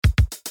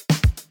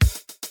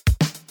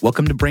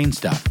Welcome to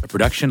Brainstuff, a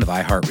production of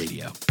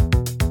iHeartRadio.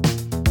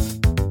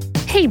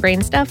 Hey,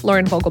 Brainstuff,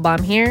 Lauren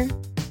Vogelbaum here.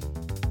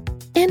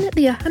 In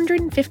the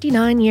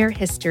 159-year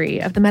history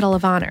of the Medal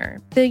of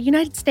Honor, the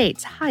United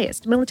States'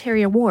 highest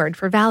military award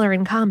for valor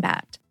in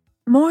combat,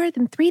 more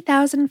than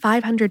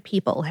 3,500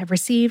 people have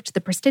received the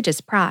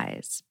prestigious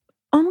prize.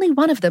 Only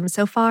one of them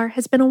so far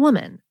has been a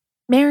woman,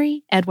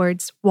 Mary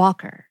Edwards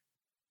Walker.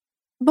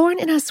 Born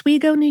in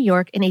Oswego, New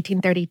York in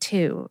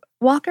 1832,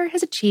 Walker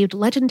has achieved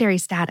legendary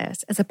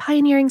status as a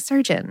pioneering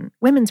surgeon,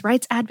 women's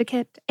rights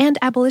advocate, and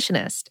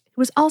abolitionist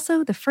who was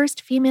also the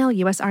first female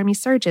U.S. Army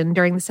surgeon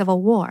during the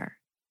Civil War.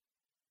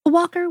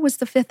 Walker was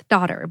the fifth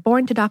daughter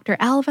born to Dr.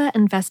 Alva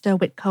and Vesta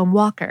Whitcomb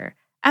Walker,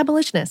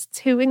 abolitionists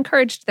who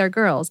encouraged their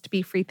girls to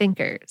be free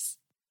thinkers.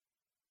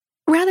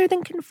 Rather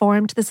than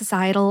conform to the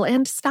societal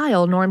and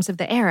style norms of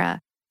the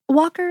era,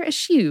 Walker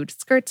eschewed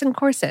skirts and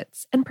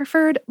corsets and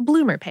preferred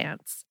bloomer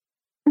pants.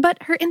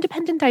 But her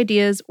independent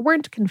ideas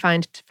weren't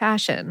confined to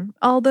fashion,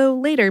 although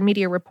later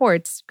media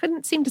reports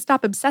couldn't seem to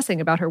stop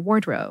obsessing about her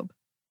wardrobe.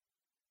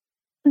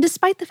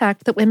 Despite the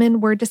fact that women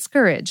were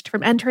discouraged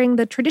from entering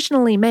the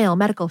traditionally male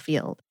medical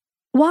field,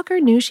 Walker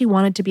knew she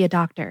wanted to be a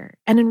doctor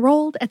and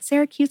enrolled at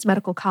Syracuse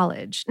Medical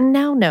College,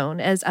 now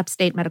known as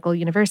Upstate Medical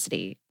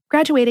University,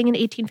 graduating in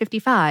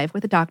 1855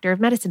 with a Doctor of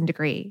Medicine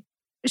degree.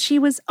 She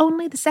was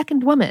only the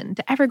second woman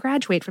to ever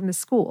graduate from the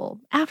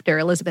school, after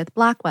Elizabeth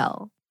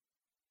Blackwell.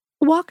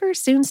 Walker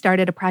soon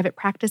started a private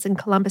practice in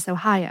Columbus,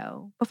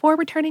 Ohio, before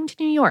returning to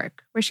New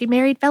York, where she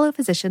married fellow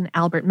physician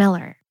Albert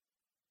Miller.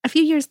 A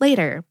few years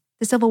later,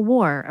 the Civil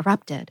War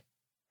erupted.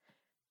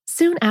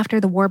 Soon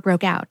after the war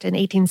broke out in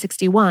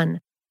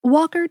 1861,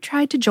 Walker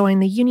tried to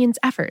join the Union's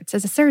efforts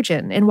as a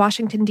surgeon in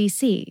Washington,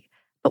 D.C.,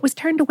 but was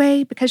turned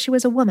away because she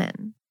was a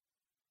woman.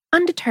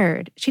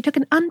 Undeterred, she took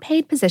an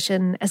unpaid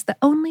position as the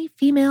only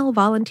female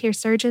volunteer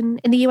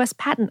surgeon in the U.S.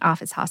 Patent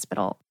Office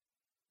Hospital.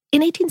 In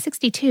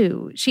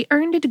 1862, she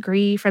earned a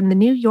degree from the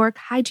New York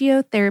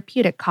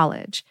Hygiotherapeutic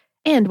College,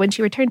 and when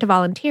she returned to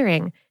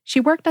volunteering,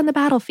 she worked on the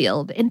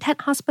battlefield in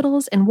tent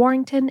hospitals in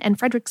Warrenton and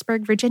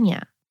Fredericksburg,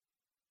 Virginia.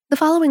 The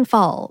following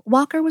fall,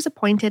 Walker was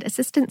appointed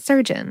assistant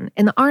surgeon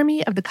in the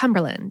Army of the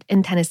Cumberland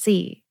in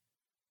Tennessee.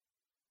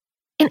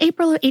 In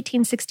April of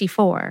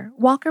 1864,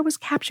 Walker was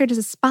captured as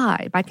a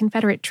spy by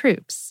Confederate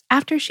troops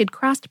after she'd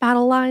crossed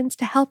battle lines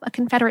to help a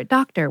Confederate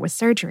doctor with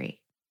surgery.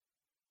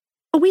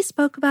 We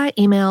spoke via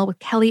email with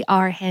Kelly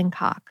R.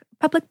 Hancock,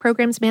 public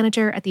programs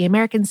manager at the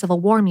American Civil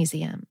War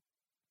Museum.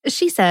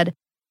 She said,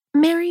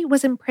 Mary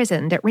was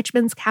imprisoned at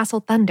Richmond's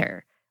Castle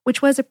Thunder,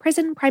 which was a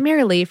prison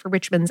primarily for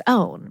Richmond's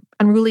own,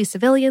 unruly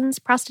civilians,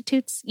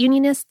 prostitutes,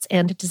 unionists,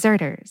 and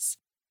deserters.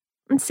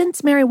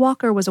 Since Mary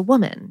Walker was a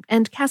woman,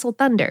 and Castle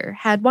Thunder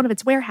had one of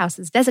its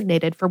warehouses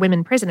designated for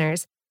women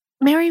prisoners,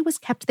 Mary was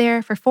kept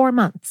there for 4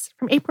 months,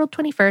 from April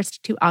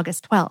 21st to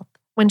August 12th,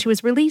 when she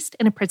was released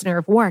in a prisoner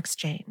of war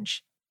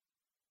exchange.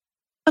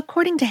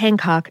 According to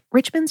Hancock,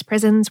 Richmond's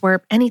prisons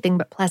were anything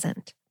but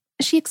pleasant.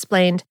 She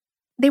explained,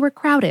 they were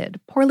crowded,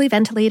 poorly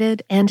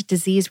ventilated, and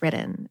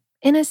disease-ridden.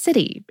 In a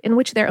city in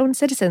which their own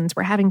citizens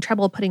were having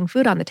trouble putting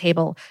food on the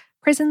table,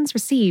 prisons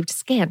received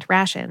scant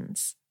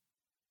rations.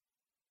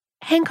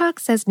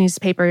 Hancock says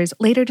newspapers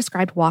later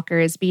described Walker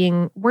as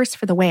being worse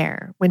for the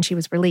wear when she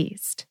was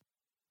released.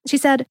 She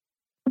said,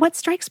 what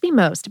strikes me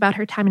most about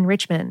her time in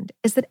Richmond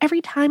is that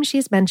every time she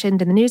is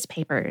mentioned in the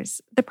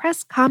newspapers, the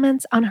press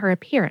comments on her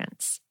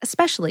appearance,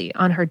 especially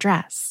on her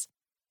dress.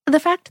 The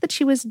fact that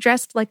she was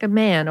dressed like a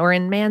man or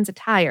in man's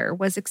attire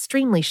was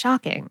extremely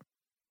shocking.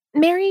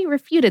 Mary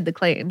refuted the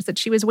claims that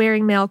she was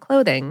wearing male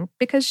clothing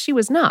because she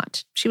was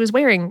not. She was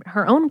wearing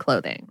her own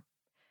clothing.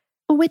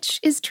 Which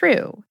is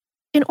true.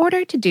 In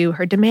order to do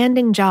her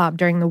demanding job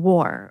during the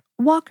war,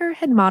 Walker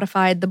had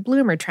modified the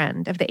bloomer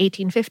trend of the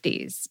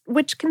 1850s,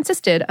 which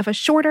consisted of a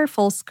shorter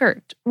full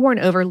skirt worn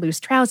over loose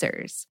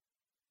trousers.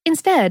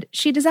 Instead,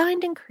 she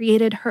designed and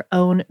created her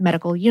own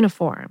medical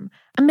uniform,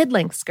 a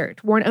mid-length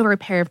skirt worn over a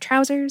pair of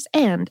trousers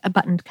and a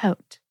buttoned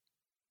coat.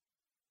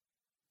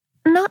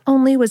 Not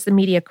only was the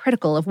media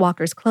critical of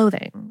Walker's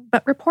clothing,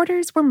 but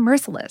reporters were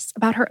merciless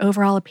about her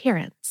overall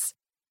appearance.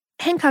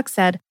 Hancock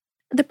said,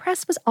 the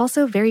press was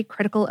also very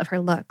critical of her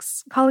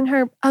looks, calling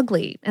her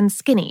ugly and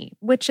skinny,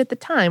 which at the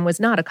time was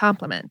not a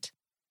compliment.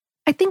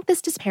 I think this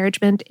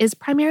disparagement is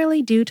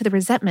primarily due to the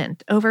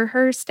resentment over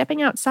her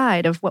stepping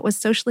outside of what was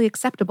socially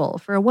acceptable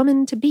for a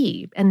woman to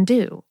be and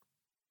do.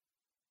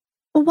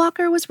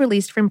 Walker was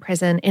released from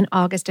prison in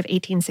August of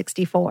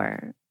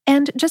 1864,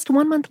 and just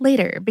 1 month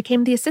later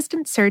became the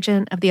assistant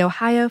surgeon of the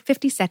Ohio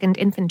 52nd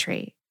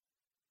Infantry.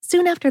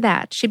 Soon after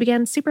that, she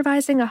began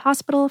supervising a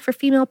hospital for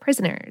female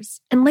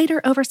prisoners and later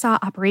oversaw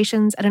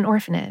operations at an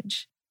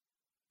orphanage.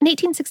 In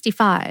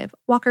 1865,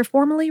 Walker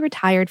formally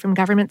retired from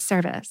government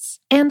service,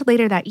 and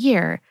later that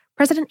year,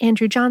 President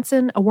Andrew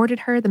Johnson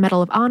awarded her the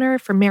Medal of Honor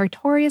for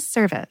meritorious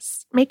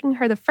service, making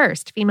her the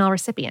first female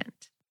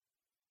recipient.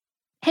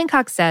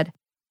 Hancock said,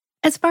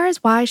 as far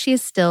as why she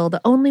is still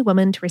the only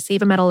woman to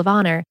receive a Medal of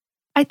Honor,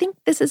 I think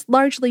this is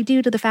largely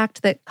due to the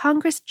fact that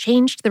Congress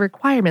changed the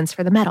requirements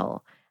for the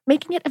medal,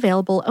 making it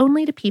available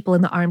only to people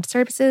in the armed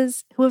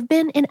services who have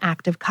been in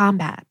active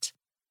combat.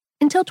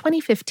 Until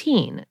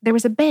 2015, there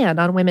was a ban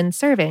on women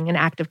serving in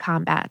active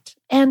combat,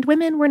 and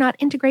women were not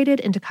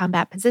integrated into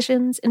combat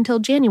positions until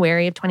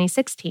January of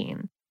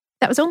 2016.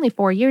 That was only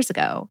 4 years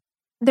ago.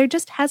 There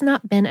just has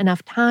not been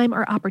enough time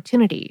or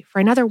opportunity for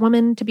another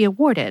woman to be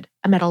awarded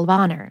a Medal of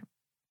Honor.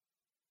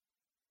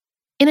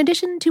 In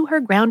addition to her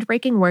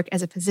groundbreaking work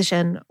as a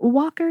physician,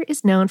 Walker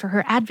is known for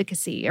her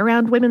advocacy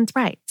around women's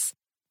rights.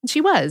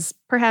 She was,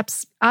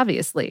 perhaps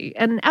obviously,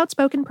 an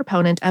outspoken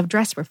proponent of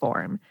dress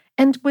reform,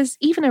 and was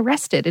even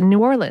arrested in New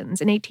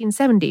Orleans in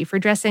 1870 for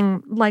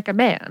dressing like a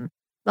man,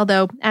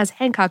 although, as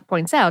Hancock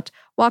points out,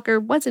 Walker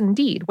was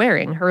indeed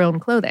wearing her own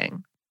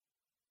clothing.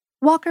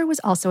 Walker was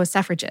also a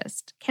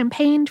suffragist,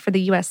 campaigned for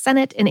the U.S.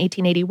 Senate in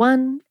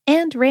 1881,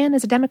 and ran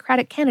as a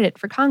Democratic candidate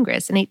for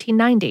Congress in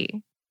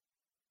 1890.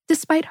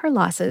 Despite her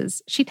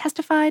losses, she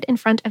testified in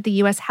front of the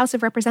U.S. House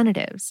of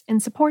Representatives in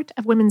support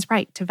of women's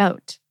right to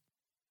vote.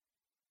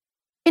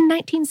 In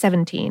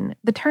 1917,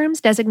 the terms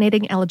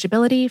designating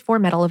eligibility for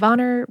Medal of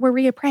Honor were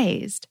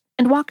reappraised,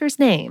 and Walker's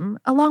name,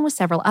 along with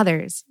several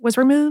others, was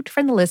removed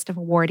from the list of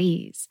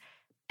awardees,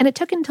 and it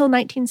took until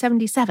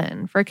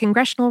 1977 for a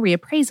congressional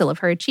reappraisal of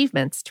her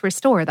achievements to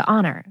restore the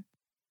honor.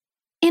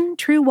 In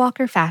true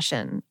Walker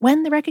fashion,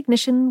 when the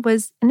recognition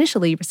was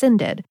initially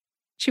rescinded,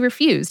 she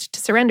refused to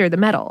surrender the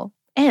medal,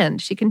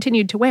 and she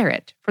continued to wear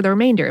it for the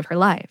remainder of her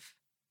life.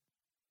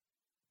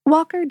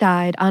 Walker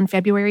died on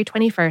February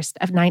 21st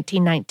of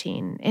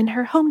 1919 in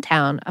her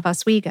hometown of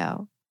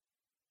Oswego.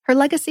 Her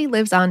legacy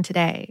lives on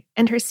today,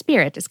 and her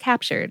spirit is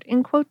captured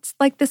in quotes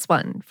like this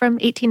one from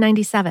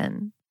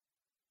 1897.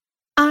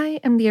 "I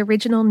am the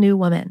original new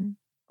woman.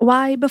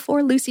 Why,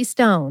 before Lucy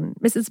Stone,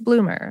 Mrs.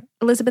 Bloomer,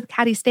 Elizabeth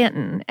Cady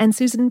Stanton, and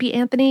Susan B.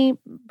 Anthony,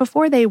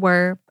 before they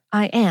were,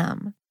 I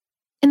am.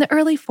 In the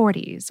early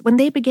 40s, when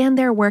they began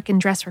their work in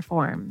dress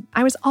reform,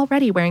 I was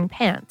already wearing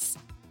pants.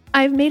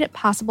 I've made it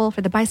possible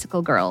for the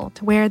bicycle girl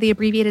to wear the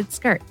abbreviated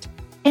skirt,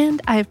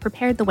 and I have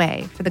prepared the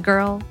way for the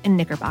girl in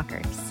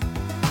knickerbockers."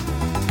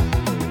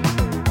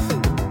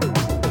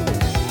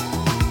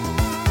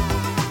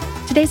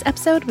 Today's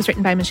episode was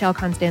written by Michelle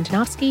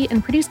Konstantinovsky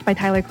and produced by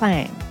Tyler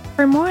Klang.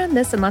 For more on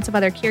this and lots of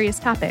other curious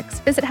topics,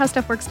 visit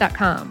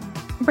howstuffworks.com.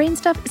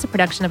 Brainstuff is a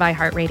production of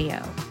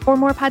iHeartRadio. For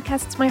more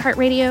podcasts from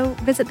iHeartRadio,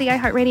 visit the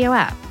iHeartRadio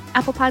app,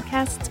 Apple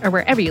Podcasts, or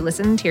wherever you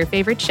listen to your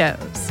favorite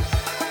shows.